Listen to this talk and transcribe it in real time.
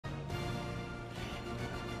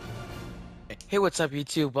Hey, what's up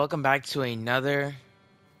YouTube? Welcome back to another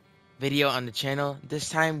video on the channel. This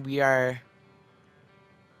time we are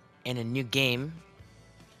in a new game.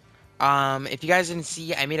 If you guys didn't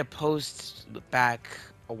see, I made a post back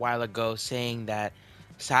a while ago saying that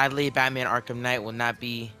sadly Batman Arkham Knight will not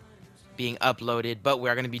be being uploaded, but we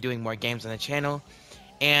are going to be doing more games on the channel,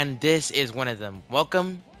 and this is one of them.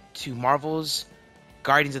 Welcome to Marvel's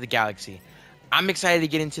Guardians of the Galaxy. I'm excited to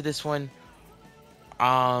get into this one.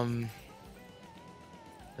 Um,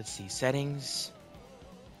 let's see, settings.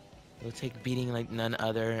 It'll take beating like none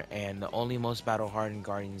other, and the only most battle-hardened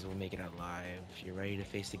guardians will make it alive. If you're ready to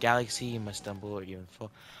face the galaxy, you must stumble or even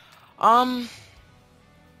fall.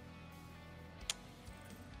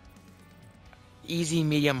 Easy,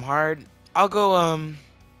 medium, hard. I'll go,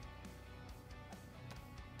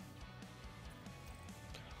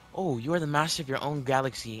 Oh, you are the master of your own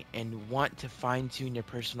galaxy and want to fine-tune your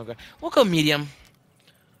personal guard. We'll go medium.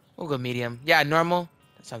 We'll go medium. Yeah, normal.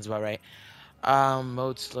 That sounds about right.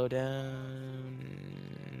 Mode slow down.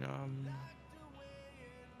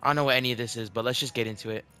 I don't know what any of this is, but let's just get into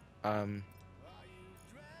it.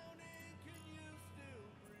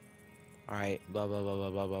 Alright, blah, blah, blah, blah,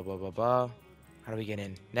 blah, blah, blah, blah, blah. How do we get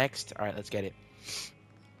in? Next? Alright, let's get it.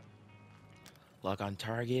 Lock on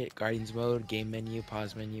target, Guardians mode, game menu,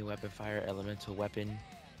 pause menu, weapon fire, elemental weapon.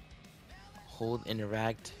 Hold,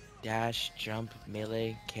 interact, dash, jump,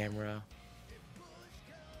 melee, camera.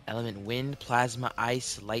 Element wind, plasma,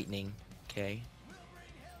 ice, lightning. Okay.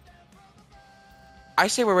 I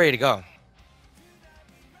say we're ready to go.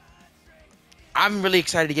 I'm really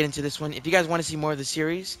excited to get into this one. If you guys want to see more of the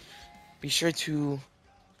series, be sure to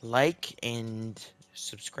like and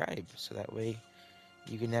subscribe so that way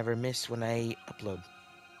you can never miss when I upload.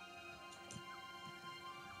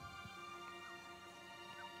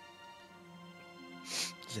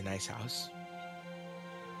 It's a nice house.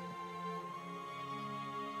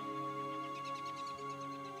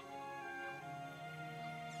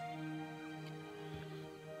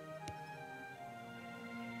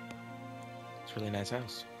 It's a really nice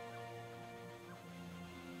house.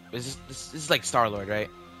 This is like Star-Lord, right?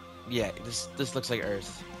 Yeah, this looks like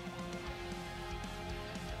Earth.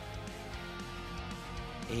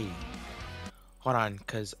 Hey, hold on,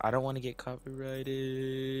 cause I don't want to get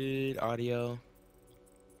copyrighted. Audio,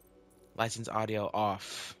 license audio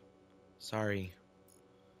off. Sorry.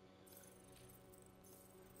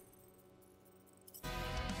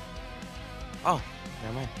 Oh,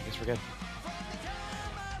 never mind. I guess we're good.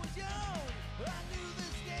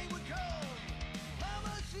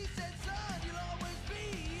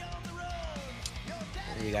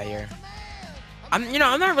 What do you got here? I'm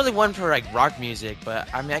not really one for like rock music,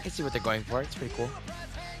 but I mean I can see what they're going for. It's pretty cool.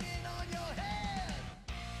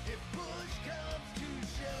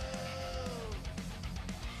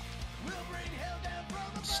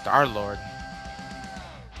 Star-Lord.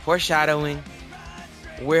 Foreshadowing.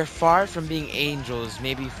 We're far from being angels,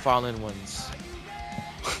 maybe fallen ones.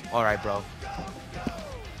 Alright, bro.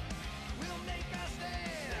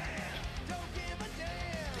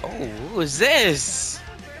 Oh, who is this?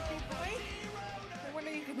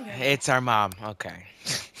 It's our mom. Okay.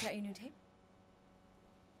 Is that your new tape?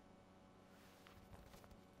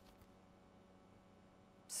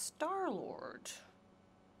 Star-Lord.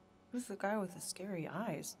 Who's the guy with the scary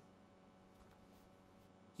eyes?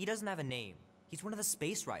 He doesn't have a name. He's one of the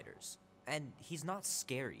space riders. And he's not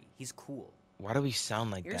scary. He's cool. Why do we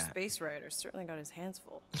sound like Your that? space rider certainly got his hands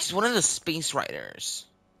full. He's one of the space riders.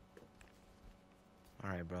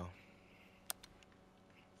 Alright, bro.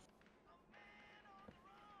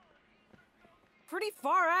 Pretty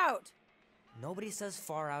far out. Nobody says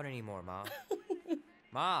far out anymore, Ma.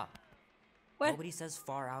 Ma! What? Nobody says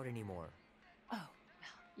far out anymore. Oh, well,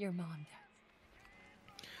 your mom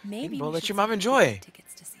does. Maybe bro, we let should your mom see if we enjoy. can get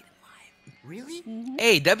tickets to see them live. Really? Mm-hmm.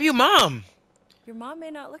 Hey, W mom. Your mom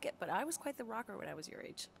may not look it, but I was quite the rocker when I was your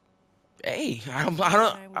age. Hey, I And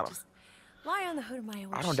I would don't. just lie on the hood of my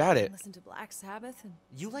own I don't ship doubt it. and listen to Black Sabbath, and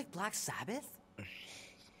You like Black Sabbath?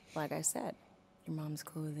 like I said, your mom's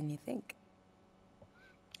cooler than you think.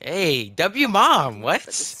 Hey, W mom. He'd look What? up at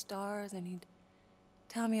the stars, and he'd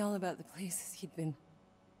tell me all about the places he'd been.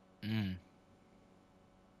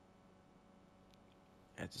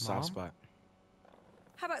 That's a soft Mom? spot.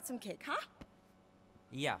 How about some cake, huh?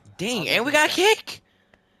 Yeah. Dang, I'll and give we you got a some. kick.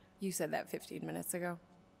 You said that 15 minutes ago.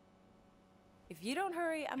 If you don't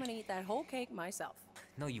hurry, I'm gonna eat that whole cake myself.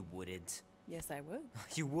 No, you wouldn't. Yes, I would.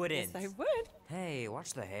 You wouldn't. Yes, I would. Hey,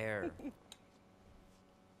 watch the hair.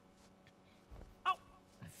 Oh,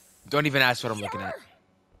 Don't even ask what I'm looking at. Peter!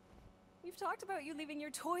 We've talked about you leaving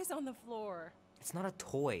your toys on the floor. It's not a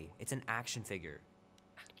toy. It's an action figure.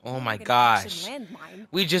 Oh More my like an action gosh. landmine.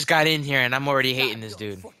 We just got in here and I'm already hating Stop this your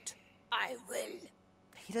dude. foot. I will.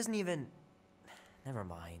 He doesn't even. Never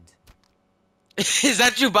mind. Is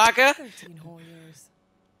that Chewbacca? 13 whole years.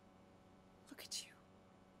 Look at you.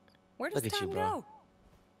 Where does Look at you, time bro. go?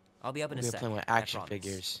 I'll be up in a We're second. playing with I action promise.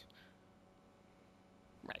 figures.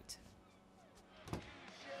 Right.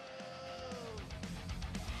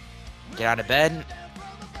 Get out of bed.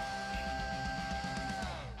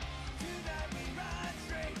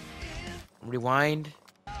 Rewind.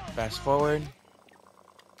 Fast forward.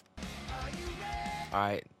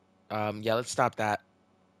 Alright. Yeah, let's stop that.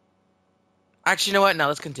 Actually, you know what? No,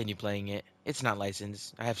 let's continue playing it. It's not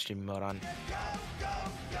licensed. I have streaming mode on.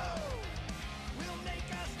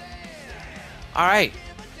 Alright.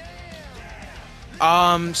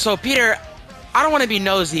 So Peter, I don't want to be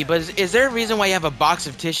nosy, but is there a reason why you have a box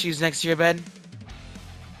of tissues next to your bed?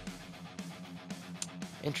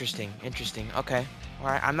 Interesting, interesting. Okay.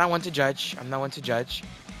 Alright, I'm not one to judge. I'm not one to judge.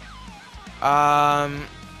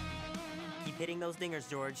 Keep hitting those dingers,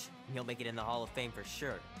 George. And you'll make it in the Hall of Fame for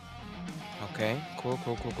sure. Okay. Cool.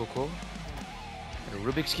 Got a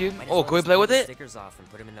Rubik's Cube. Might as Oh, well can we just play peel with the it? stickers off and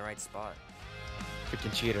put them in the right spot.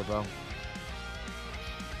 Freaking cheater, bro.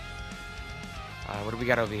 What do we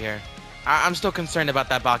got over here? I'm still concerned about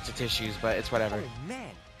that box of tissues, but it's whatever. Oh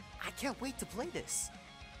man, I can't wait to play this.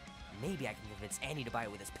 Maybe I can convince Annie to buy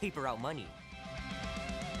it with his paper out money.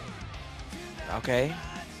 Okay.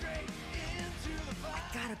 I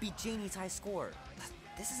gotta beat Janie's high score.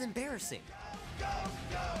 This is embarrassing.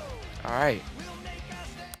 Alright.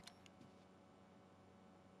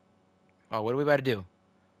 Oh, what are we about to do?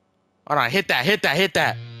 Hold on, hit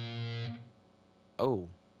that. Oh.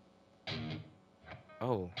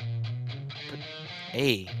 Oh.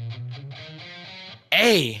 Hey.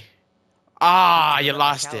 Ah, you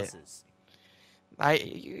lost it.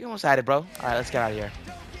 You almost had it, bro. Alright, let's get out of here.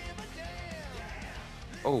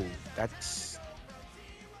 Oh, that's...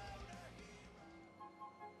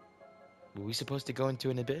 Were we supposed to go into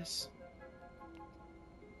an abyss?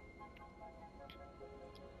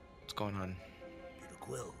 What's going on?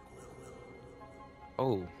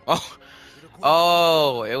 Oh.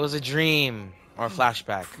 Oh, it was a dream. Or a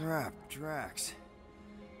flashback. Crap, Drax.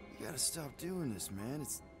 You gotta stop doing this, man.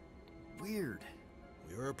 It's weird.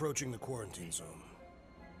 We are approaching the quarantine zone.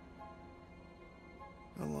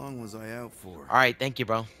 How long was I out for? Alright, thank you,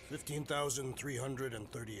 bro.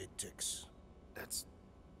 15,338 ticks. That's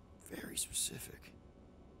very specific.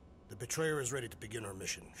 The betrayer is ready to begin her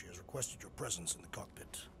mission. She has requested your presence in the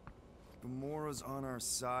cockpit. Gamora's on our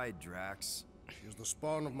side, Drax. She is the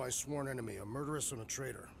spawn of my sworn enemy, a murderess and a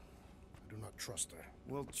traitor. I do not trust her.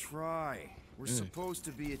 Well, try. We're supposed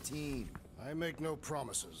to be a team. I make no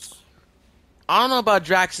promises. I don't know about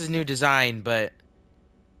Drax's new design, but...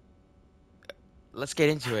 Let's get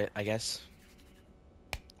into it, I guess.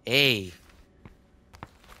 Hey.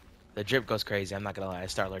 The drip goes crazy, I'm not gonna lie.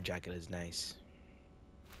 Star-Lord jacket is nice.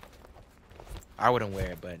 I wouldn't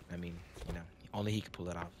wear it, but, I mean, you know, only he could pull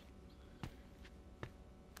it off.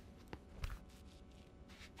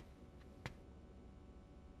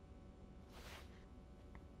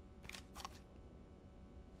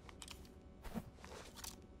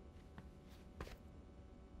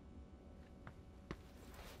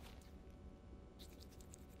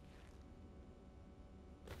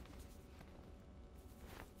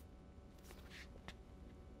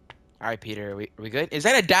 Alright, Peter, are we good? Is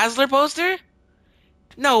that a Dazzler poster?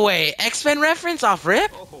 No way. X-Men reference off rip?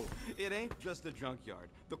 Oh, it ain't just a junkyard.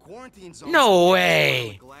 The quarantine zone. No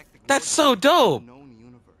way. That's so dope.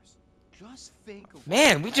 Just think of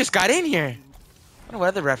Man, we just got in here. I wonder what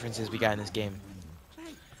other references we got in this game.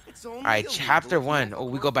 Alright, chapter 1. Oh,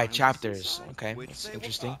 we go by chapters. Okay, that's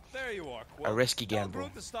interesting. There you are. A risky gamble.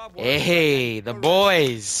 Hey, the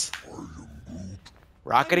boys.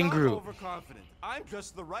 Rocket and Groot. Overconfident. I'm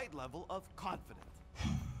just the right level of confident.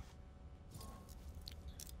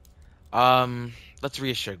 Let's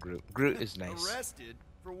reassure Groot. Groot is nice. Arrested?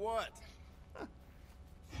 For what?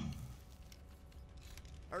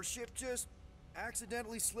 Our ship just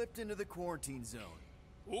accidentally slipped into the quarantine zone.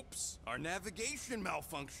 Oops, our navigation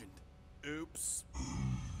malfunctioned. Oops.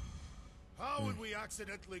 How would we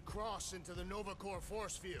accidentally cross into the Nova Corps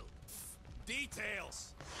force field?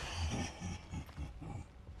 Details.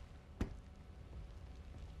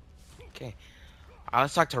 Okay.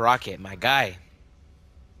 Let's talk to Rocket, my guy.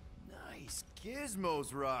 Nice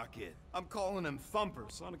gizmos, Rocket. I'm calling them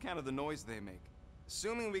thumpers on account of the noise they make.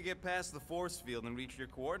 Assuming we get past the force field and reach your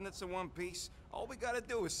coordinates in one piece, all we gotta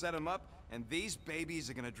do is set them up, and these babies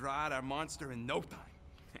are gonna draw out our monster in no time.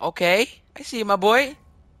 Okay. I see you, my boy.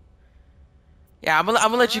 Yeah, I'm gonna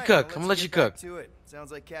let you Alright, cook. well, I'm gonna let's let you get back cook. to it.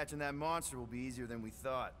 Sounds like catching that monster will be easier than we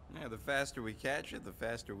thought. Yeah, the faster we catch it, the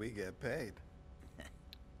faster we get paid.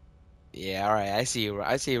 Yeah, all right. I see you, bro.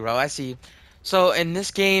 I see you, bro. I see you. So in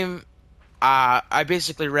this game, I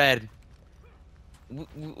basically read,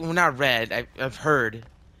 well, not read. I've heard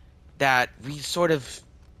that we sort of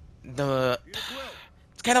the. Peter Quill,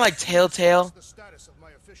 It's kind of like Telltale. what's the status of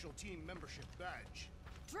my official team membership badge?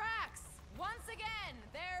 Drax, once again,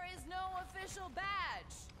 there is no official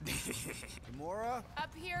badge. Gamora? Up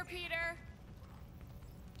here, Peter.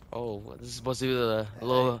 Oh, this is supposed to be a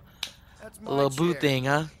little That's a my little boo chair. thing,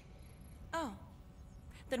 huh? Oh,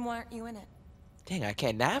 then why aren't you in it? Dang, I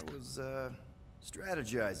can't nap. I was,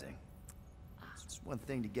 strategizing. It's one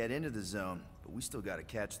thing to get into the zone, but we still gotta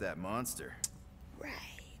catch that monster. Right.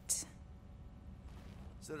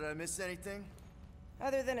 So did I miss anything?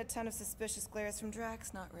 Other than a ton of suspicious glares from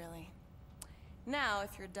Drax, not really. Now,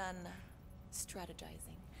 if you're done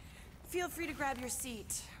strategizing, feel free to grab your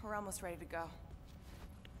seat. We're almost ready to go.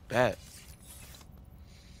 Bet.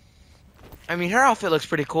 I mean, her outfit looks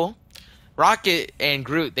pretty cool. Rocket and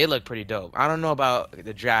Groot, they look pretty dope. I don't know about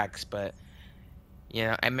the Drax, but you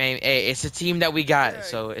know, I mean, hey, it's a team that we got, Okay,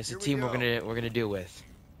 so it's a here we team go. we're gonna do with.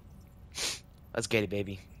 Let's get it,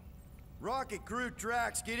 baby. Rocket, Groot,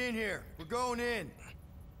 Drax, get in here. We're going in.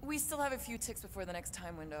 We still have a few ticks before the next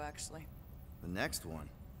time window, actually. The next one.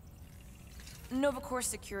 Nova Corps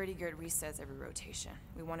security grid resets every rotation.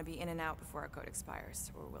 We want to be in and out before our code expires,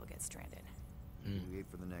 or we'll get stranded. We wait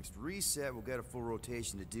for the next reset, we'll get a full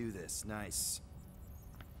rotation to do this. Nice.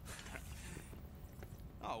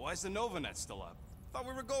 Oh, why's the Novanet still up? Thought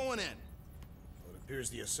we were going in. Well, it appears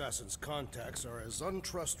the assassin's contacts are as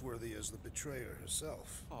untrustworthy as the betrayer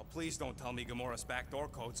herself. Oh, please don't tell me Gamora's backdoor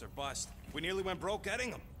codes are bust. We nearly went broke getting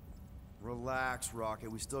them. Relax,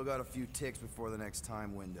 Rocket. We still got a few ticks before the next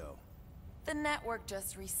time window. The network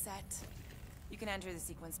just reset. You can enter the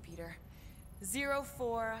sequence, Peter.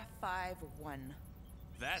 0451.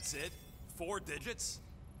 That's it? 4 digits?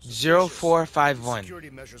 0451. Security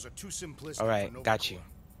measures are too simplistic. All right, for Nova got you. Corps.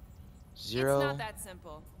 It's 0. not that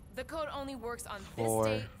simple. The code only works on 4,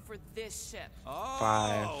 this date for this ship. Oh,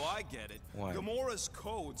 5, I get it. 1. Gamora's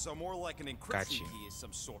codes are more like an Got encryption you. key of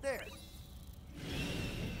some sort. There.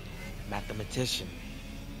 Mathematician.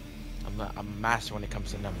 I'm a master when it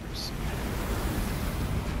comes to numbers.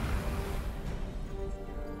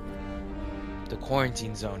 The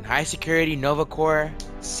quarantine zone. High security Nova Corps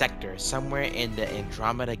sector. Somewhere in the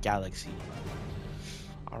Andromeda galaxy.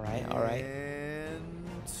 Alright, alright. And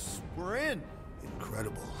we're in.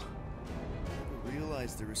 Incredible. I didn't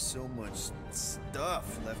realize there was so much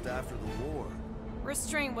stuff left after the war.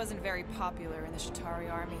 Restraint wasn't very popular in the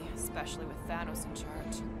Shatari army, especially with Thanos in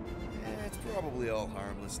charge. It's probably all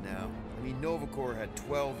harmless now. I mean, Nova Corps had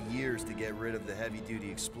 12 years to get rid of the heavy-duty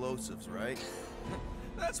explosives, right?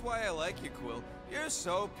 That's why I like you, Quill. You're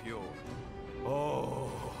so pure.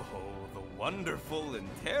 Oh, the wonderful and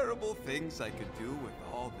terrible things I could do with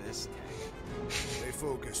all this tech. Stay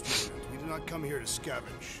focused, Lieutenant. We do not come here to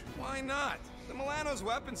scavenge. Why not? The Milano's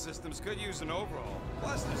weapon systems could use an overhaul.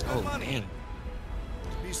 Plus, there's good Oh, money. dang.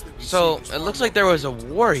 The beast that we So, see is it far looks more like there was a valuable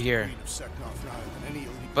to war the here. greed of Seknarf now than any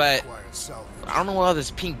elite But required salvage. I don't know what all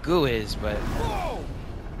this pink goo is, but Whoa!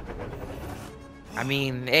 I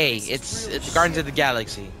mean, hey, it's Guardians of the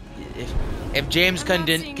Galaxy. If James Gunn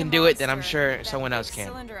can do it, then I'm sure someone else can.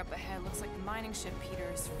 Cylinder up ahead looks like the mining ship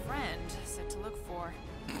Peter's friend said to look for.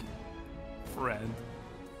 Friend.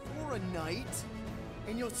 For a night?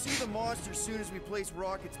 And you'll see the monster soon as we place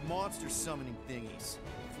Rocket's monster summoning thingies.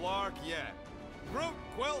 Flark, yeah. Groot,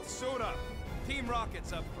 Quill, suit up. Team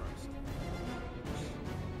Rocket's up first.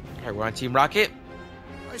 Alright, we're on Team Rocket.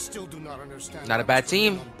 I still do not understand. Not a why bad Mr. Gunn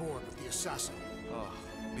team. On board with the assassin. Oh,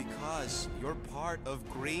 because you're part of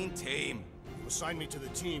Green Team. You assigned me to the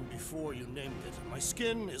team before you named it. My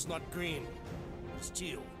skin is not green. It's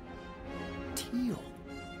teal. Teal.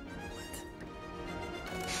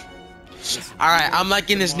 Alright, I'm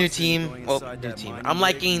liking this new team. Well, new team. I'm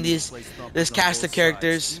liking this cast of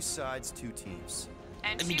characters. 2 sides, 2 teams.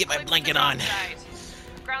 Let me get my blanket on,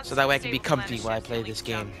 so that way I can be comfy while I play this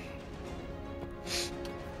game.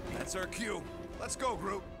 That's our cue. Let's go,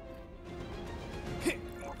 Groot.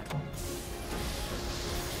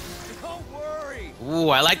 Don't worry. Ooh,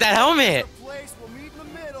 I like that helmet. The place, we'll meet in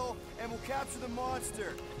the middle, and we'll capture the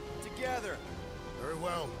monster together. Very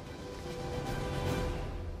well.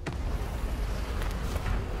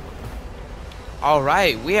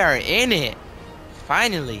 Alright, we are in it.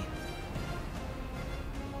 Finally.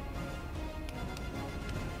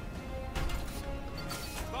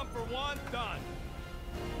 Bumper 1 done.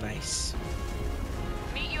 Nice.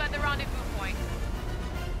 Meet you at the rendezvous point.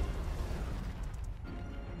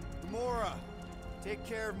 Take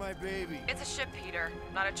care of my baby. It's a ship, Peter,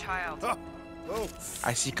 not a child. Oh,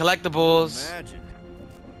 I see collectibles. imagine.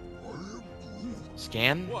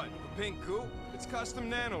 Scan. What? The pink goo? It's custom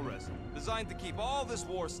nano-resin, designed to keep all this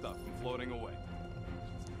war stuff from floating away.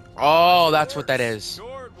 Oh, that's what that is.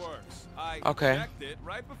 Sure it works. I Okay. checked it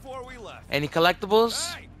right before we left. Any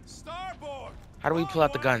collectibles? Hey, starboard! How do we pull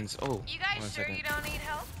out the guns? Oh, You one guys sure second. you don't need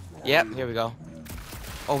help? Yep, here we go.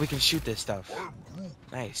 Oh, we can shoot this stuff.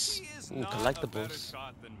 Nice. He is Ooh, not a better collectibles.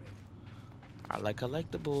 shot than me. I like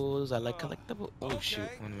collectibles. I like collectibles. Oh, shoot.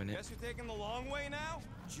 Okay, 1 minute. Guess you're taking the long way now?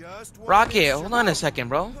 Just one Rocket, minute, hold on a sir. second,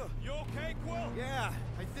 bro. You okay, Quill? Yeah,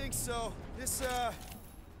 I think so. This, big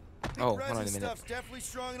Oh, hold resin on a minute. stuff's definitely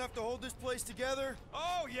strong enough to hold this place together.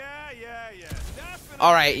 Oh, yeah. Definitely.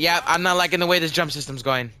 All right, yeah, I'm not liking the way this jump system's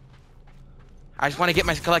going. I just want to get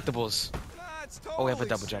my collectibles. It's Oh, we have a totally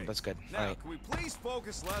double jump. safe. That's good. Now, All right. can we please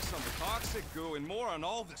focus less on the toxic goo and more on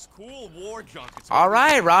all this cool war junk? It's All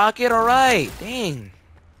right, Rocket. All right. Dang.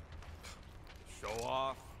 Show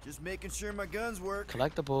off. Just making sure my guns work.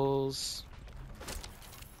 Collectibles.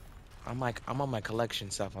 I'm on my collection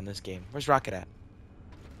stuff on this game. Where's Rocket at?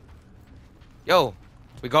 Yo,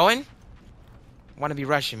 we going? Want to be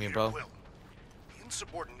rushing me, bro? Quill, the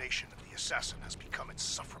insubordination of the assassin has become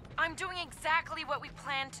insufferable. I'm doing exactly what we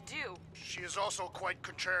planned to do. She is also quite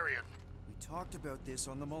contrarian. We talked about this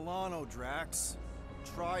on the Milano, Drax.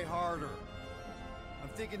 Try harder. I'm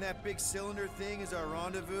thinking that big cylinder thing is our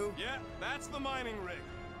rendezvous. Yeah, that's the mining rig.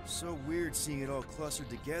 So weird seeing it all clustered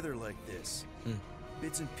together like this.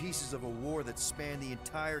 Bits and pieces of a war that spanned the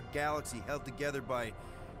entire galaxy held together by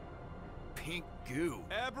pink goo.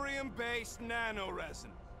 Ebrium-based nanoresin.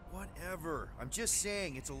 Whatever. I'm just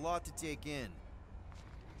saying, it's a lot to take in.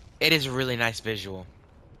 It is a really nice visual.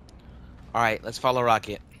 All right, let's follow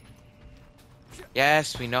Rocket.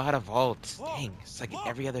 Yes, we know how to vault. Whoa, Dang, it's like in look,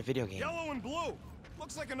 every other video game. Yellow and blue.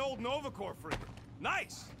 Looks like an old Novacore frigate.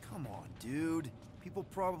 Nice. Come on, dude. People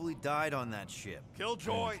probably died on that ship.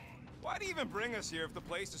 Killjoy. Why'd he even bring us here if the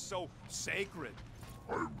place is so sacred?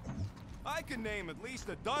 I can name at least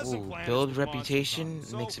a dozen Ooh, planets build with monsters reputation, on them,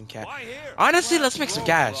 so make some cash. why here? Honestly, let's make some Roll,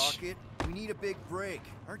 cash. Rocket. We need a big break.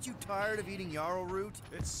 Aren't you tired of eating yarrow root?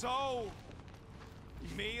 It's so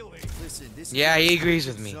mealy. Listen, this Yeah, is he a agrees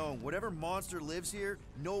with restricted me. Zone. Whatever monster lives here,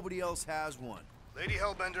 nobody else has one. Lady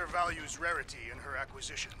Hellbender values rarity in her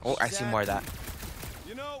acquisitions. Oh, I see more of that.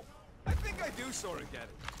 You know, I think I do sort of get it.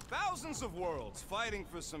 Thousands of worlds fighting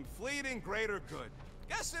for some fleeting greater good.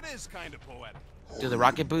 Guess it is kind of poetic. Do the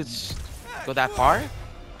rocket boots go that far?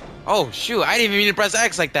 Oh, shoot. I didn't even mean to press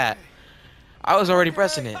X like that. I was already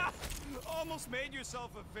pressing it. Almost made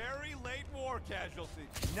yourself a very late war casualty.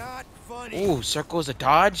 Not funny. Ooh, circles a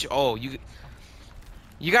dodge? Oh, you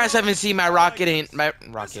guys haven't seen my Ratchet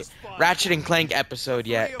and Clank episode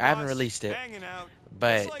yet. I haven't released it.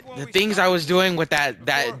 But the things I was doing with that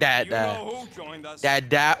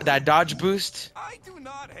dodge boost. I do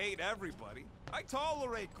not hate everybody. I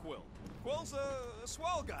tolerate Quill. Quill's a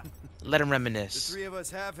swell guy. Let him The reminisce. three of us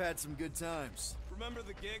have had some good times. Remember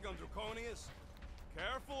the gig on Draconius?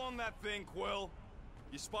 Careful on that thing, Quill.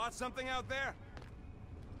 You spot something out there?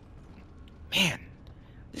 Man,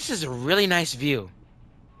 this is a really nice view.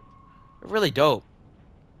 Really dope.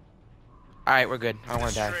 Alright, we're good. I don't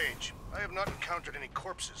want to die. Strange. I have not encountered any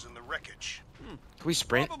corpses in the wreckage. Can we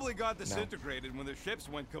sprint? Probably got disintegrated when their ships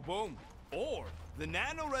went kaboom. Or the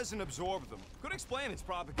nanoresin absorbed them. Could explain its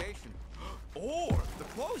propagation. Or the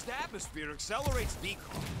closed atmosphere accelerates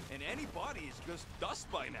decom, and any body is just dust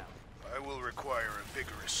by now. I will require a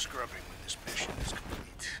vigorous scrubbing when this mission is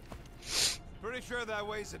complete. Pretty sure that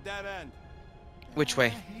way's a dead end. Which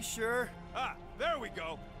way? You sure? Ah, there we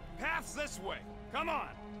go. Path's this way. Come on.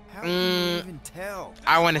 How can you even tell?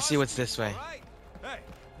 I want to see what's this way. All right. Hey,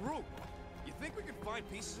 Groot, you think we can find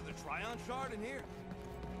pieces of the Trion shard in here?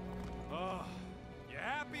 You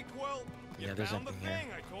happy, Quill? You Yeah, there's found the nothing here. thing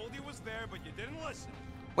I told you was there, but you didn't listen.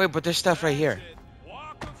 Wait, but there's stuff right here. That's it.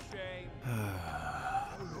 Walk of shame.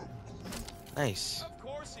 Nice. Of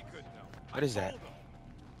course he could know. What is that?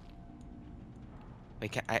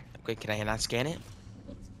 Wait, can I not scan it?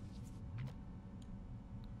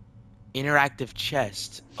 Interactive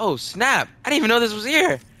chest. Oh, snap. I didn't even know this was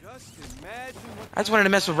here. Just imagine what I just wanted to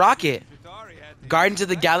mess with Rocket. Jatari had to Guardians of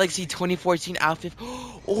the Galaxy 2014 outfit.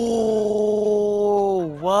 Oh,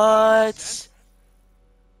 what?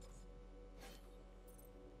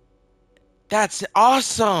 That's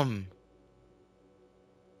awesome.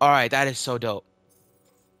 All right, that is so dope.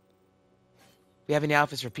 We have any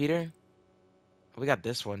outfits for Peter? We got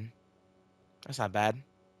this one. That's not bad.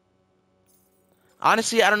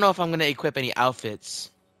 Honestly, I don't know if I'm going to equip any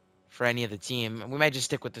outfits for any of the team. We might just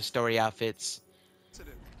stick with the story outfits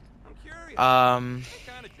I'm curious. Um,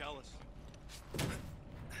 I'm kind of jealous.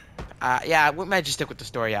 yeah, we might just stick with the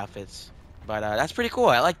story outfits. But that's pretty cool.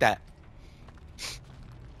 I like that.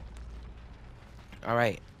 All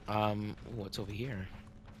right. Ooh, what's over here?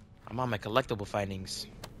 I'm on my collectible findings.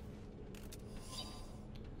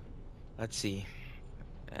 Let's see.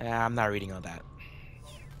 I'm not reading all that.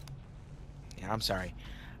 Yeah, I'm sorry.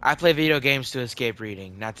 I play video games to escape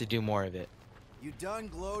reading, not to do more of it. You done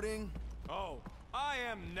gloating? Oh, I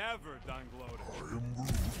am never done gloating.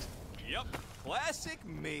 Yep, classic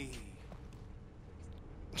me.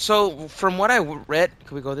 So, from what I read,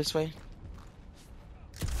 could we go this way?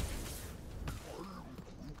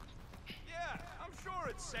 Yeah, I'm sure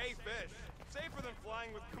it's safe-ish. Safer than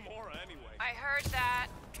flying with Kimura anyway. I heard that.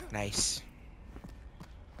 Nice.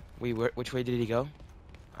 Which way did he go?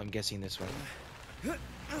 I'm guessing this way.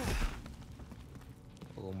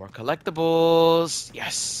 Oh, more collectibles.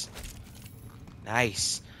 Yes.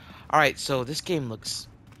 Nice. All right, so this game looks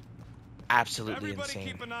absolutely Everybody insane.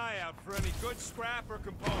 keep an eye out for any good scrap or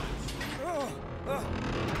components.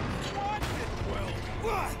 Watch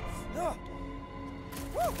it,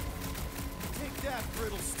 Will. Take that,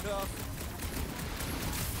 brittle stuff.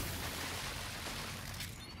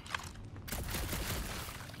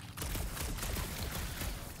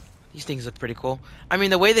 These things look pretty cool. I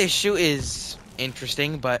mean, the way they shoot is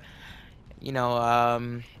interesting, but you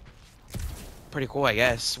know, pretty cool, I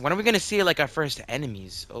guess. When are we gonna see like our first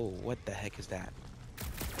enemies? Oh, what the heck is that?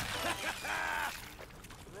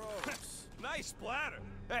 Nice splatter.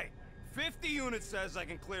 Hey, 50 units says I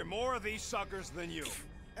can clear more of these suckers than you.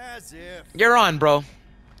 As if. You're on, bro.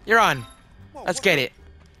 You're on. Whoa, Let's what get the- it.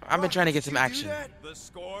 I've been trying to get Did some you do action. that? The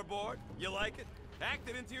scoreboard? You like it? Hacked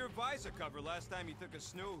it into your visor cover last time you took a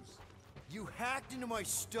snooze. You hacked into my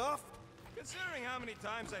stuff? Considering how many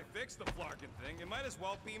times I fixed the flarkin' thing, it might as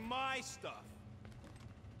well be my stuff.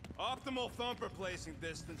 Optimal thumper placing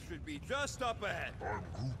distance should be just up ahead.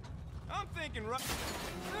 I'm thinking right.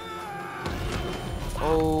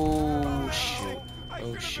 Oh shoot.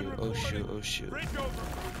 Oh shoot. Oh shoot. Oh shoot. Bridge over.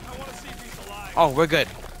 I want to see if he's alive. Oh, we're good.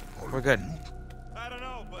 We're good. I don't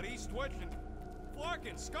know, but he's twitching.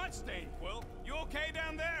 Flarkin, scud stain, Quill. You okay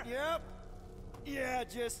down there? Yep. Yeah,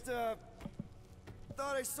 just, thought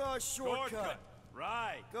I saw a shortcut.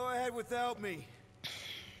 Right. Go ahead without me.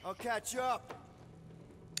 I'll catch up.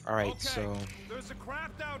 All right, Okay. so There's a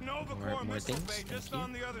crapped out Nova More- Corps more missile things? bay Thank just you.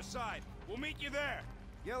 on the other side. We'll meet you there.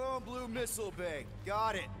 Yellow and blue missile bay.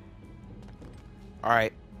 Got it. all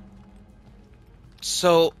right.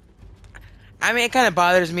 So, I mean, it kind of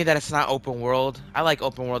bothers me that it's not open world. I like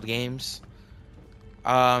open world games.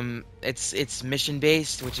 It's mission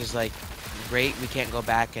based, which is like great. We can't go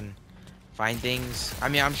back and find things. I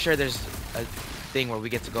mean, I'm sure there's a thing where we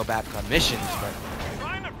get to go back on missions, but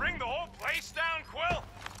Trying to bring the whole place down, Quill?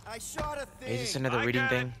 I shot a thing. is this another I reading get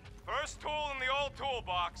thing? it. First tool in the old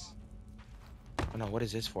toolbox. Oh no, what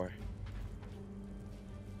is this for?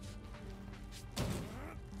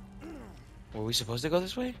 Were we supposed to go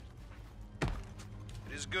this way?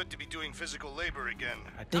 It is good to be doing physical labor again.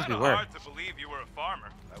 I think we Kinda were. hard to believe you were a farmer.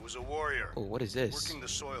 I was a warrior. Oh, what is this? Working the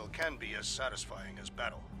soil can be as satisfying as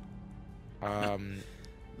battle. Now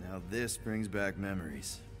this brings back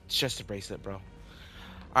memories. It's just a bracelet, bro. All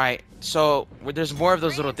right, so there's more of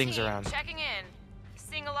those little things Team, around. Checking in.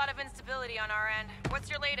 Seeing a lot of instability on our end. What's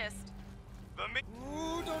your latest? The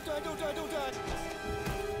Ooh, don't die, don't die, don't die.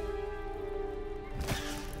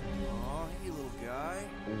 Aw, hey, little guy.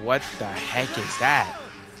 What the heck is that?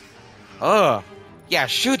 Oh, yeah,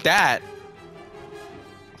 shoot that.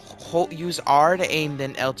 Use R to aim,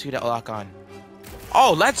 then L2 to lock on.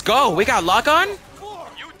 Oh, let's go. We got lock on?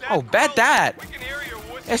 Oh, bet that. We can hear your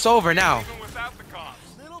whistle It's over now. even without the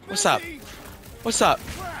comms. Little What's up? busy. What's up?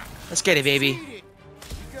 Let's get it, baby. Beat it.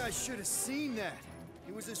 You guys should have seen that.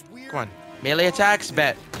 It was this weird. Come on. Melee attacks?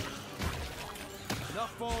 Bet. Not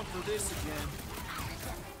falling for this again.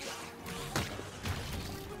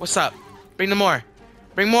 What's up? Bring them more.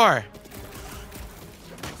 Bring more.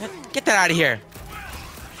 Get that out of here.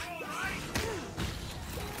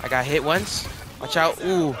 I got hit once. Watch out.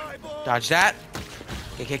 Ooh. Dodge that.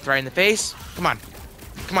 Get kicked right in the face. Come on.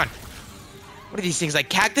 Come on. What are these things, like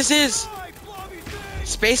cactuses?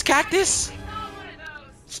 Space cactus?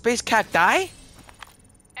 Space cacti?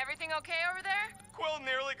 Everything okay over there? Quill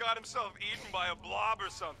nearly got himself eaten by a blob or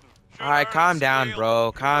something. Should Alright, earn calm a down, squeal.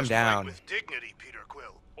 bro. Calm Must fight down. with dignity, Peter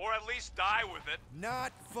Quill. Or at least die with it.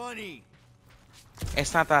 Not funny.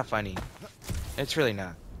 It's not that funny. It's really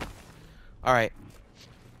not. Alright.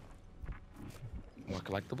 More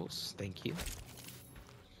collectibles. Thank you.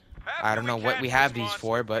 I don't know what we have these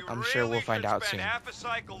for, but I'm sure we'll find out soon. Half a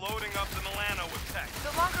cycle loading up the Milano with tech.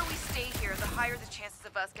 The longer we stay here, the higher the chances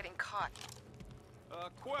of us getting caught.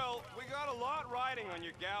 Quill, we got a lot riding on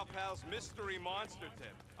your gal pal's mystery monster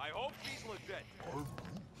tip. I hope she's legit.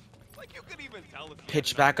 Like you could even tell if she Pitch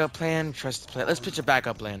had backup plan. Trust the plan. Let's pitch a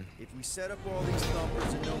backup plan. If we set up all these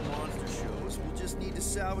thumpers and no monster shows, we'll just need to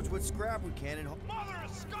salvage what scrap we can and Mother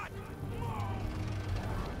of Scott!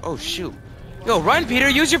 Oh shoot! Yo, run, Peter!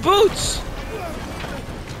 Use your boots!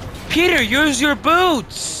 Peter, use your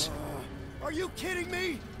boots! Are you kidding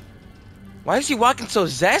me? Why is he walking so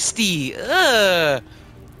zesty? Ugh!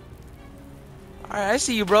 Alright, I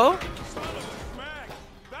see you, bro. Son of a smack!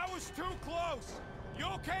 That was too close! You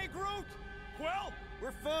okay, Groot? Quill?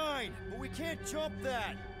 We're fine, but we can't jump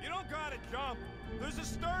that. You don't gotta jump. There's a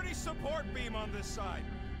sturdy support beam on this side.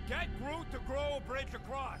 Get Groot to grow a bridge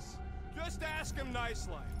across. Just ask him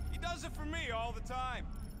nicely. He does it for me all the time.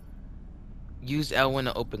 Use L1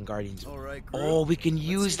 to open Guardians. All right, Groot. Oh, we can Let's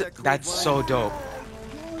use see that. cool That's vine. so dope.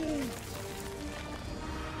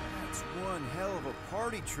 That's one hell of a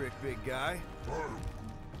party trick, big guy.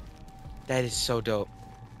 That is so dope.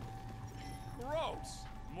 Gross.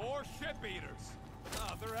 More ship eaters.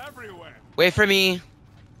 Oh, they're everywhere. Wait for me,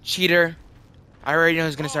 cheater. I already know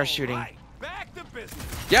he's gonna start shooting. Right. Back to business.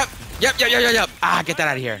 Yep. Ah, get that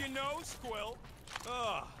out of here. You know, Squill.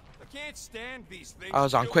 Ugh, I can't stand these things. I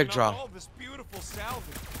was on quick filling up draw. all this beautiful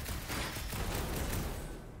salvage.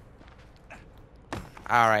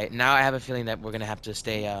 All right, now I have a feeling that we're gonna have to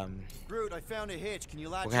stay. Groot, I found a hitch. Can you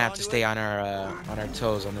latch We're gonna have to onto stay it? on our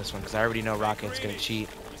toes on this one because I already know Rocket's gonna cheat.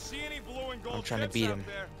 You see any blue and gold I'm trying to ships beat out him.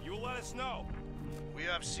 there, you let us know. We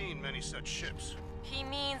have seen many such ships. He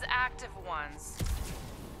means active ones.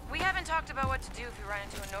 We haven't talked about what to do if we run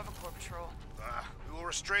into a Nova Corps patrol. We will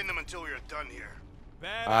restrain them until we are done here.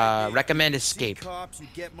 Bad idea. Recommend See, escape. cops, you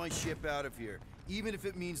get my ship out of here, even if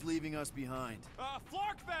it means leaving us behind.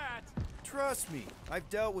 Flark that! Trust me, I've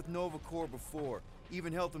dealt with Nova Corps before.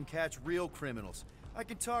 Even helped them catch real criminals. I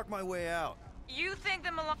can talk my way out. You think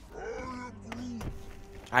the Milan...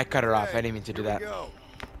 I cut her off. I Hey, didn't mean to do here that. we go.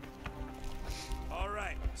 All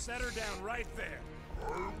right, set her down right there.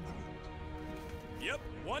 Yep,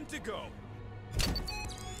 one to go.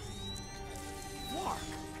 Flark!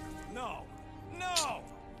 No, no!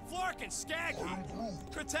 Flark and Skaggy!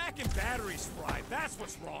 Attack and batteries fried, that's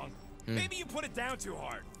what's wrong. Maybe you put it down too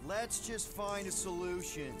hard. Let's just find a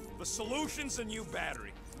solution. The solution's a new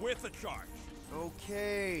battery, with a charge.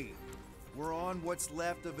 Okay. We're on what's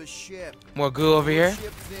left of a ship. More goo over here.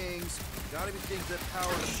 Ship things. Gotta be things that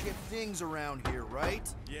power ship things around here, right?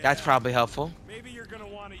 Yeah, That's probably helpful. maybe you're gonna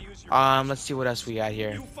want to use your... Let's see what else we got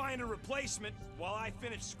here. You find a replacement while I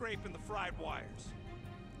finish scraping the fried wires.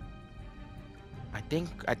 I think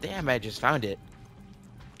I might have just found it.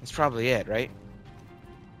 That's probably it, right?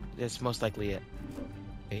 That's most likely it.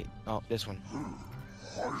 Wait, oh, this one.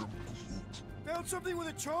 Found something with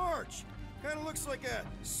a charge. Kind of looks like a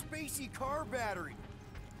spacey car battery.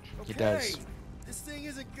 Okay. It does. This thing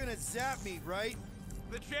isn't gonna zap me, right?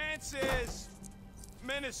 The chance is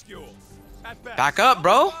minuscule at best. Back up,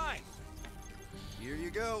 bro. Fine. Here you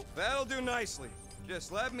go. That'll do nicely.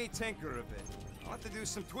 Just let me tinker a bit. I'll have to do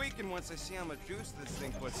some tweaking once I see how much juice this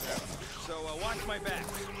thing puts out. So watch my back.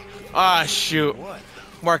 Ah, shoot. What?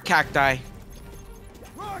 More cacti.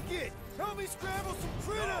 Rocket! Help me scramble some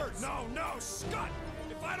critters! No, Scott!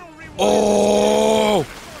 If I don't rewind... Oh!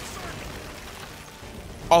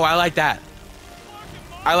 Oh, I like that.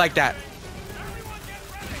 I like that.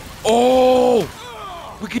 Oh!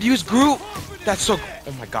 We could use Groot. That's so...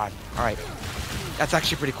 Oh my god. Alright. That's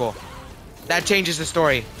actually pretty cool. That changes the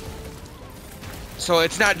story. So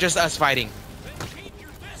it's not just us fighting.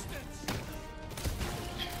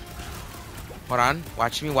 Hold on.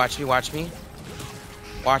 Watch me, watch me, watch me.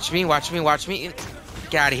 Watch me, watch me, watch me.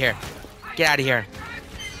 Get out of here. Get out of here.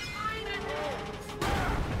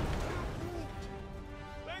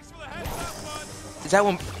 Thanks for the heads up, bud. Is that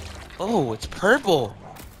one? Oh, it's purple.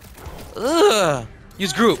 Ugh.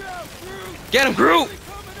 Use Groot. Get him, Groot.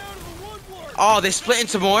 Oh, they split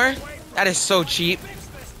into more? That is so cheap.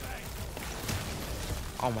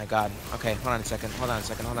 Oh my god. Okay, hold on a second. Hold on a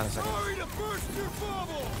second. Hold on a second.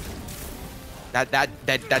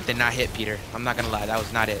 That did not hit, Peter. I'm not gonna lie. That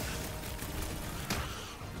was not it.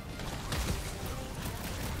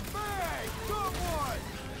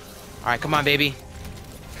 Alright, come on, baby.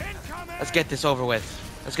 Let's get this over with.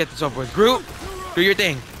 Let's get this over with. Groot, do your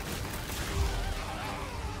thing.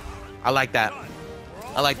 I like that.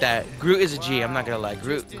 I like that. Groot is a G. I'm not gonna lie.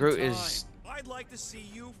 Groot is. I'd like to see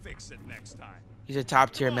you fix it next time. He's a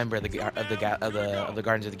top tier member of the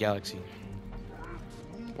Guardians of the Galaxy.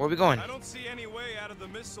 Where are we going? I don't see any way out of the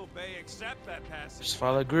missile bay except that passage. Just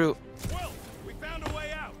follow Groot. Well, we found a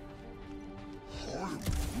way out.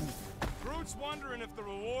 Groot's wondering if the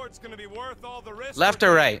reward's gonna be worth all the risk. Left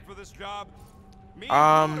or right? For this job. Me and Groot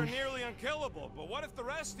are Um. nearly unkillable, but what if the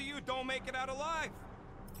rest of you don't make it out alive?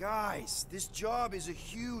 Guys, this job is a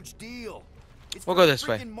huge deal. It's We'll for go the this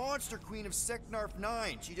way. freaking monster queen of Seknarf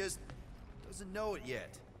 9. She just doesn't know it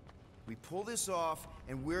yet. We pull this off,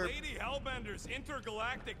 and we're... Lady Hellbender's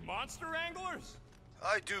intergalactic monster anglers?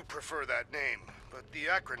 I do prefer that name, but the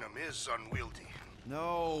acronym is unwieldy.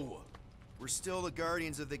 No. We're still the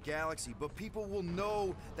Guardians of the Galaxy, but people will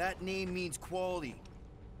know that name means quality.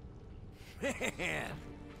 Man,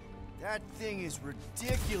 that thing is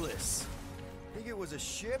ridiculous. Think it was a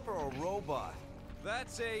ship or a robot?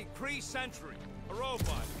 That's a Kree-Sentry, a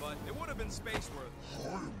robot, but it would have been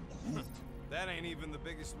space-worthy. That ain't even the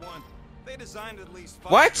biggest one. They designed at least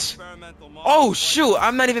 5 What? experimental models. Oh shoot!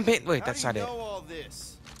 I'm not even paying. Wait, How that's do you not it. know all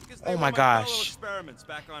this? Because Oh they my were fellow gosh. experiments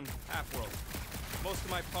back on Half-World. Most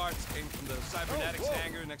of my parts came from the cybernetics whoa.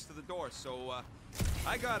 hangar next to the door, so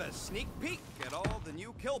I got a sneak peek at all the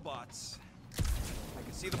new killbots. I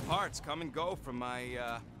can see the parts come and go from my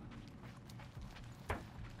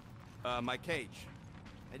my cage.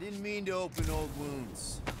 I didn't mean to open old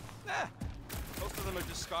wounds. Most of them are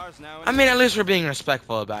just scars now. I mean, at least we're being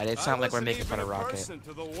respectful about it. It's not like we're making fun of Rocket.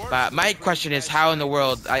 But my question is, how in the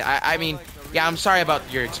world? I mean, yeah, I'm sorry about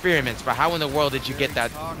your experiments, but how in the world did you get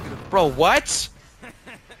that? Bro, what?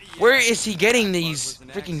 Where is he getting these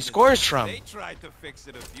freaking scores from? They tried to fix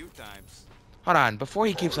it a few times. Hold on, before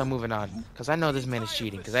he keeps on moving on, because I know this man is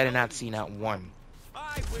cheating, because I did not see not one.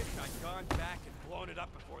 I wish I'd gone back and blown it up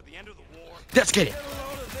before the end of the war. Let's get it. Get a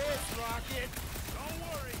load of this, Rocket. Don't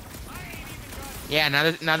worry, I ain't even got.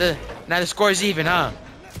 Yeah, now the score's even, huh?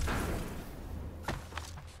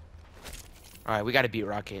 All right, we got to beat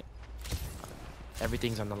Rocket.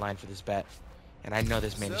 Everything's on the line for this bet, and I know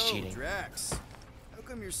this man is cheating. Drax, how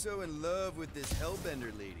come you're so in love with this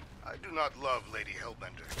Hellbender lady? I do not love Lady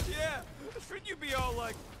Hellbender. Yeah, should you be all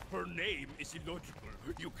like, her name is illogical.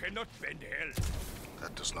 You cannot bend hell.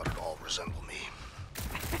 That does not at all resemble me.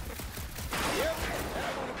 Yep,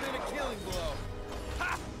 that would have been a killing blow.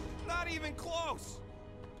 Ha! Not even close.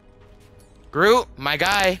 Groot, my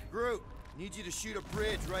guy. Groot, need you to shoot a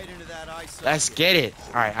bridge right into that eye socket. Let's get it.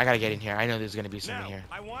 All right, I gotta get in here. I know there's gonna be something Now, here.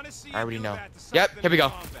 I want to see I already you do know. that to Yep, something here we in go.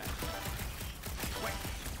 combat. Wait,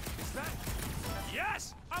 is that?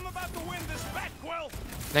 Yes, I'm about to win this bet, Quill.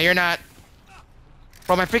 No, you're not.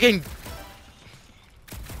 Bro, my freaking...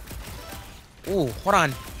 Ooh, hold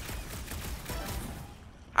on.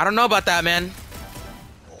 I don't know about that, man.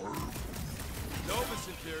 Nova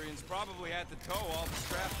Centurions probably had to tow all the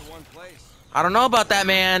scrap to one place. I don't know about that,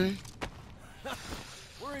 man.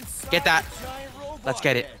 We're inside Get that. a giant robot Let's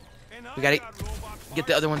get it. head. And We I gotta got robot get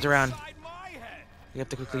the other parts ones around. inside my head. We have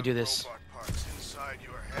to quickly do this. Robot parts inside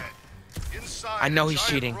your head. Inside I know a he's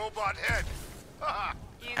giant cheating. Robot head. Haha.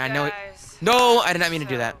 You I know it. guys No, I did not mean to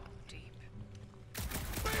do that. deep.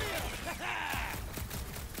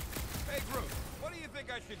 Hey, Groot, what do you think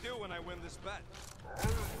I should do when I win this bet?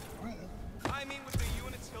 I mean, with the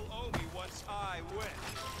units he'll owe me once I win.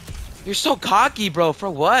 You're so cocky, bro. For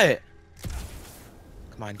what?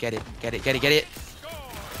 Come on, get it. Get it, get it, get it. Score!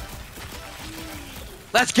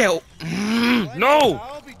 Let's go. I know No. what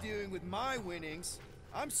I'll be doing with my winnings.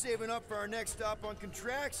 I'm saving up for our next stop on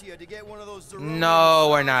Contraxia to get one of those. No,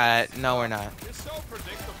 we're not. No, we're not. You're so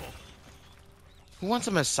predictable. Who wants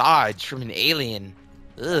a massage from an alien?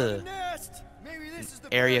 Ugh. Nest. Maybe this is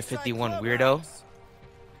the Area Burnside 51 weirdo. clubhouse.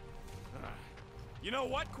 You know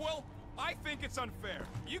what, Quill? I think it's unfair.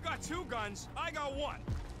 You got 2 guns, I got 1.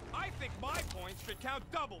 I think my points should count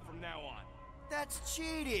double from now on. That's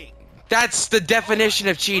cheating. That's the definition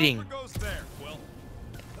of cheating. Whoever goes there, Quill.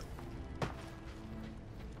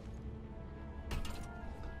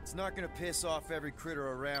 It's not gonna piss off every critter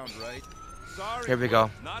around, right? Sorry, Here we Quill.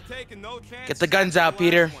 go. Not taking no chances. Get the guns out, after the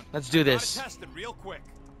Peter. last one. Let's do this. Gotta test it real quick.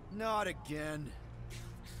 Not again.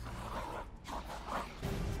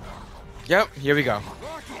 Yep, here we go.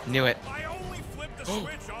 Knew it. I only flipped the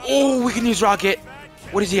switch on. Oh, we can use Rocket.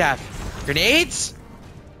 What does he have? Grenades?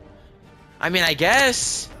 I mean, I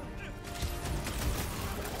guess.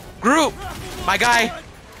 Groot, my guy.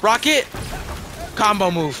 Rocket.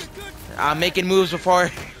 Combo move. I'm making moves before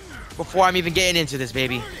I'm even getting into this,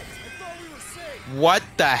 baby. What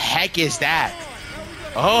the heck is that?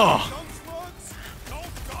 Oh.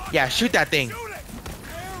 Yeah, shoot that thing.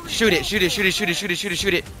 Shoot it, shoot it, shoot it, shoot it, shoot it, shoot it,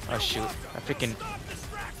 shoot it. Oh, shoot. My freaking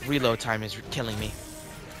reload time is killing me.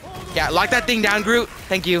 Yeah, lock that thing down, Groot.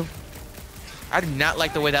 Thank you. I do not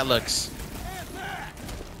like the way that looks.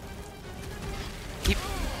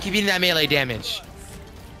 Keep eating that melee damage.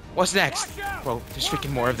 What's next? Bro, there's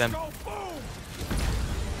freaking more of them.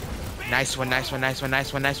 Nice one, nice one, nice one,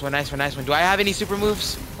 nice one, nice one, nice one, nice one. Do I have any super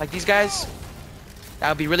moves like these guys? That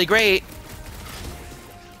would be really great.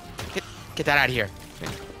 Get that out of here.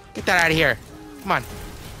 Get that out of here. Come on.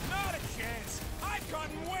 Not a chance. I've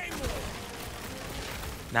gotten way more.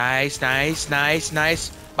 Nice, nice, nice, nice.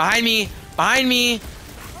 Behind me. Behind me. How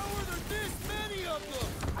are there this many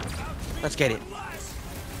of them? Let's get it.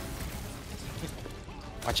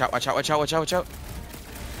 Watch out, watch out, watch out, watch out, watch out.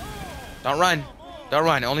 Don't run. Don't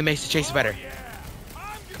run. It only makes the chase better.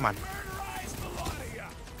 Come on.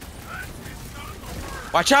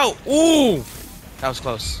 Watch out. Ooh. That was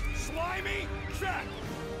close. Slimy, check.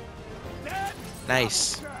 Dead.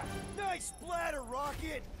 Nice. Nice splatter,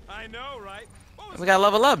 Rocket. I know, right? What was We got that?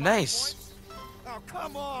 level up. 5 Nice. points? Oh,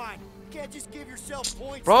 come on. You can't just give yourself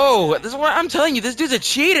points. Bro, like that. this is what I'm telling you. This dude's a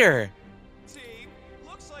cheater. Team,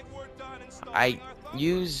 looks like we're done installing I our thumb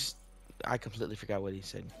use. I completely forgot what he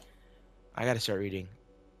said. I gotta start reading.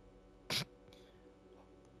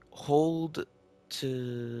 Hold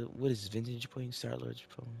to what is vintage point start large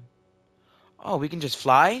phone? Oh, we can just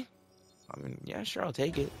fly. I mean, yeah, sure, I'll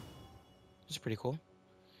take it. It's pretty cool.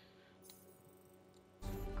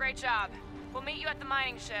 Great job. We'll meet you at the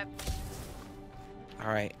mining ship. All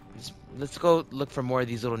right, let's go look for more of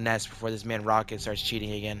these little nests before this man Rocket starts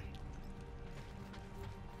cheating again.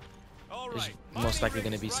 All There's right, most mining likely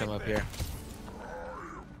going to rig's be some right up there. here.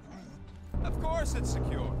 Of course it's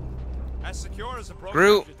secure. As secure as a broken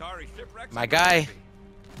Groot, Jatari shipwreck. my guy.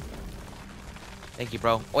 Thank you,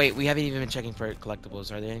 bro. Wait, we haven't even been checking for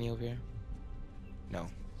collectibles. Are there any over here? No.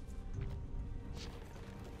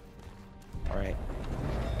 All right.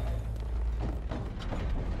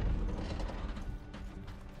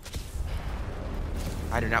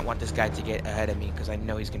 I do not want this guy to get ahead of me because I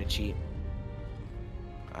know he's gonna cheat.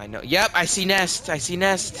 I know. Yep, I see nest. I see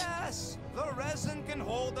nest. Yes, the resin can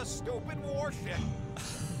hold a stupid warship.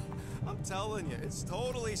 I'm telling you, it's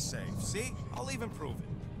totally safe. See? I'll even prove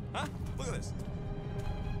it. Huh? Look at this.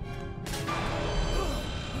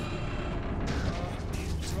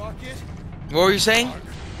 Rocket. What were you saying?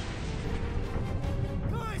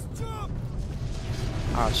 Guys, jump.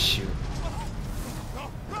 Oh shoot.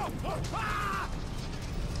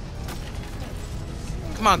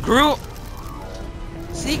 Come on, Groot.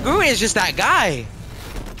 See, Groot is just that guy.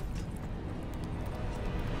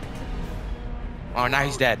 Oh, now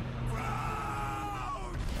he's dead.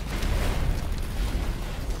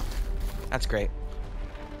 That's great.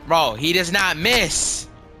 Bro, he does not miss.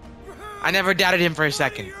 I never doubted him for a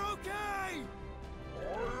second. You're okay.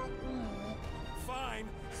 Fine.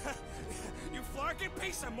 You flarkin'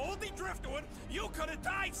 piece of moldy driftwood. You could have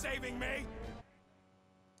died saving me.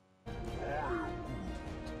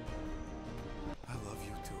 I love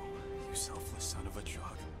you too, you selfless son of a jug.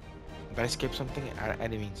 Did I skip something? I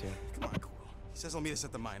didn't mean to. Come on, cool. He says he'll meet us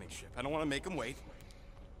at the mining ship. I don't want to make him wait.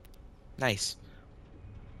 Nice.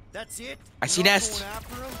 That's it? I see You're not nest. going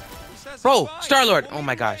after him? He says it's Bro, fine. Star-Lord. We'll Oh meet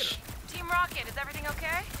my him gosh. Team Rocket, is everything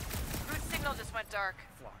okay? Groot's signal just went dark.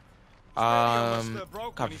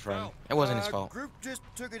 Copy from. It wasn't his fault. Groot just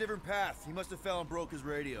took a different path. He must have fell and broke his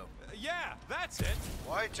radio. Yeah, that's it.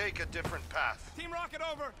 Why take a different path? Team Rocket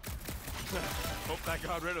over. Hope that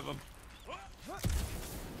got rid of him.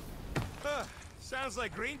 Sounds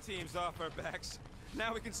like Green Team's off our backs.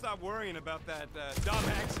 Now we can stop worrying about that dumb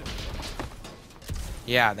accident.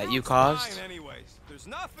 Yeah, that you It's caused. fine anyways. There's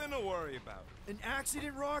nothing to worry about. An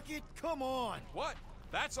accident, Rocket? Come on. What?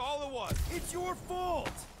 That's all it was. It's your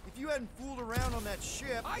fault. If you hadn't fooled around on that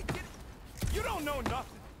ship, I did. You don't know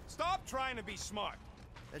nothing. Stop trying to be smart.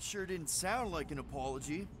 that sure didn't sound like an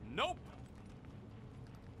apology. Nope.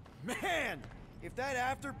 Man, if that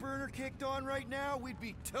afterburner kicked on right now, we'd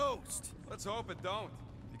be toast. Let's hope it don't,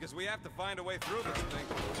 because we have to find a way through this thing.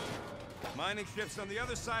 Mining ship's on the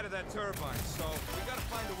other side of that turbine, so we gotta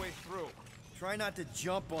find a way through. Try not to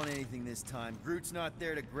jump on anything this time. Groot's not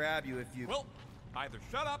there to grab you if you... Well, either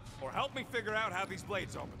shut up or help me figure out how these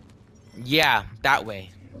blades open. Yeah, that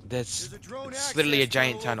way. That's There's a drone it's literally a access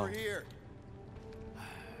giant tunnel. over here.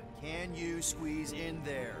 Can you squeeze in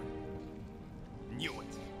there? Knew it.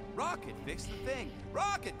 Rocket, fix the thing.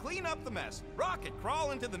 Rocket, clean up the mess. Rocket,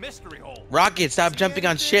 crawl into the mystery hole. Rocket, stop jumping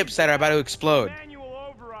on ships that are about to explode.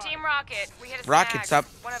 Manual override. Team Rocket, we hit a Rocket, snag. stop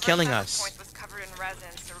One of killing our us. points was covered in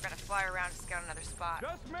resin, so we're gonna fly around to scout another spot.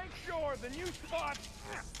 Just make sure the new spot's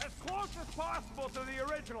as close as possible to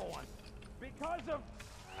the original one. Because of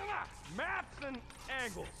maps and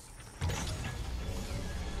angles.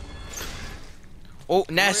 Oh,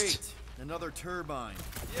 nest. Great. Another turbine.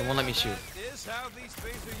 It won't let me shoot. That is how these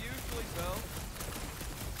things are usually built.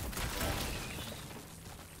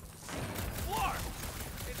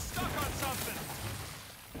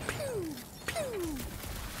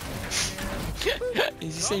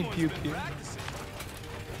 He's just saying Someone's pew been pew. practicing.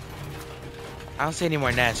 I don't see any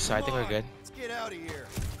more nests, so I think we're good. Let's get out of here.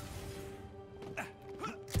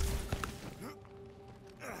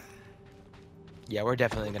 Yeah, we're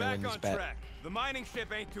definitely We're gonna win back this on bet. track. The mining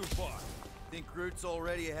ship ain't too far. Think Groot's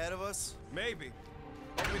already ahead of us? Maybe.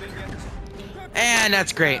 Hope we didn't get... And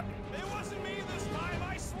that's great. It wasn't me this time,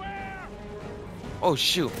 I swear! Oh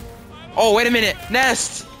shoot. Oh, wait a minute.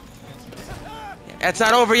 Nest. That's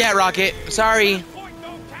not over yet, Rocket. Sorry. Point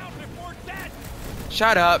don't count if we're dead.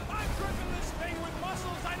 Shut up. I'm gripping this thing with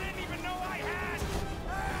muscles I didn't even know I had.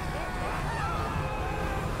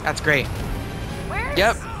 That's great. Where?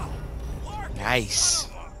 Yep. Lark, Nice.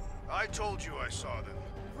 I told you I saw them.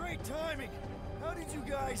 Great timing. How did you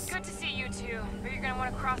guys... Good to see you two, but you're gonna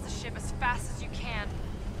want to cross the ship as fast as you can.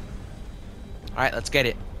 All right, let's get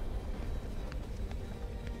it.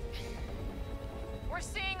 We're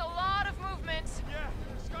seeing a lot of movement. Yeah,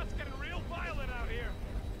 Scott's getting real violent out here.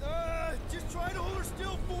 Just try to hold her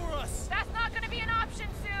still for us. That's not gonna be an option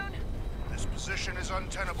soon. This position is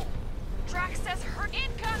untenable. Drax says her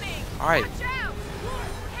incoming. All right. Watch out.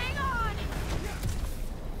 Hang on.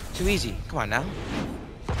 Too easy. Come on now.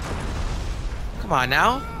 Come on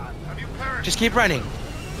now. Have you perished? Just keep running.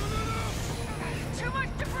 Too much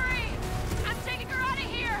debris. I'm taking her out of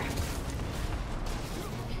here.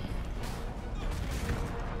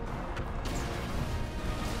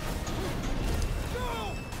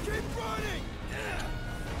 No! Keep running!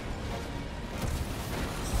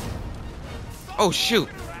 Oh shoot.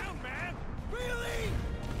 Around, man. Really?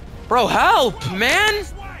 Bro, help, man.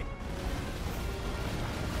 This way.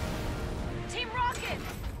 Team Rocket,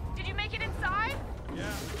 did you make it inside?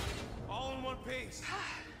 Yeah, all in one piece.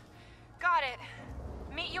 Got it.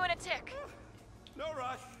 Meet you in a tick. No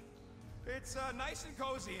rush. It's nice and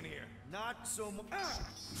cozy in here. Not so much. Ah!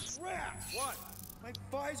 Crap! What? My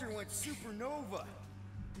visor went supernova.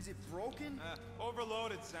 Is it broken?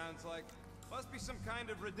 Overloaded sounds like. Must be some kind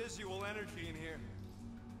of residual energy in here.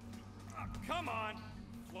 Come on.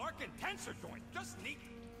 Clark and tensor joint. Just neat.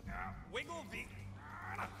 Wiggle V.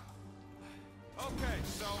 Okay,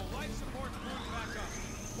 so life support's booting back up.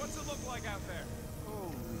 What's it look like out there?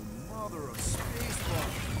 Holy mother of spacebar.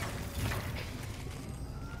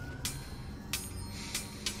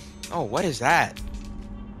 Oh, what is that?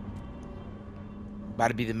 About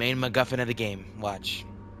to be the main MacGuffin of the game. Watch.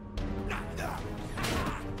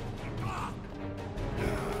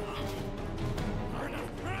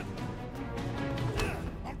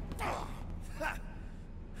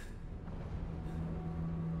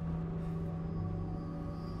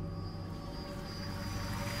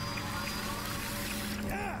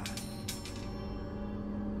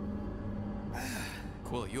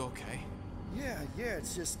 Cool, you okay? Yeah,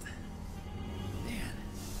 it's just... Man.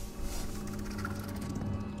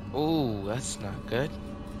 Oh, that's not good.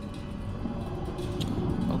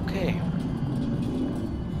 Okay.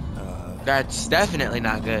 That's definitely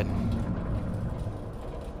not good.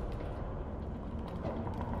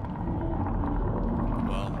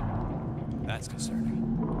 Well, that's concerning.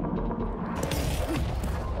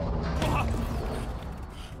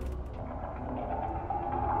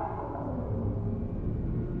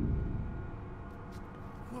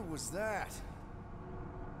 What was that?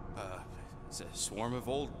 It's a swarm of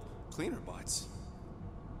old cleaner bots.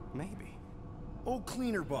 Maybe. Old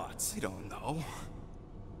cleaner bots. I don't know.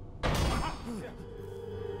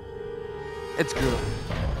 It's Groot.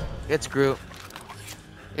 It's Groot.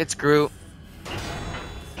 It's Groot.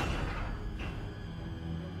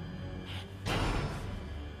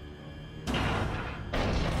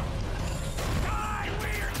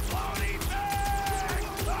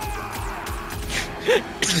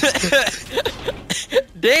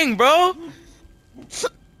 Dang, bro.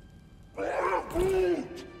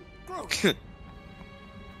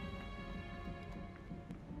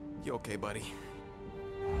 You okay, buddy?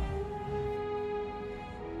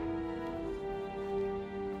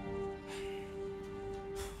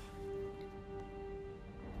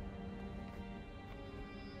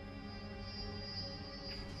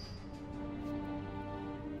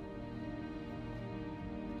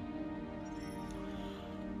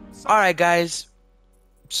 All right, guys.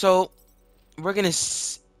 So we're gonna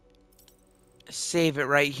save it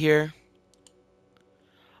right here.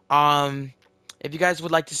 If you guys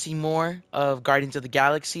would like to see more of Guardians of the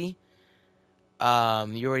Galaxy, you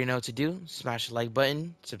already know what to do. Smash the like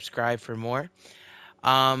button, subscribe for more.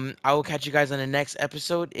 I will catch you guys on the next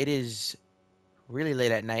episode. It is really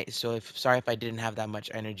late at night, so sorry if I didn't have that much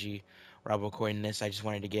energy while recording this. I just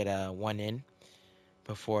wanted to get one in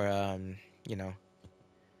before you know,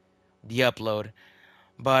 the upload.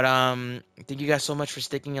 But thank you guys so much for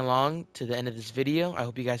sticking along to the end of this video. I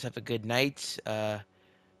hope you guys have a good night,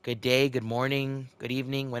 good day, good morning, good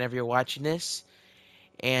evening, whenever you're watching this.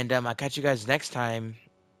 And I'll catch you guys next time.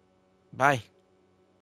 Bye.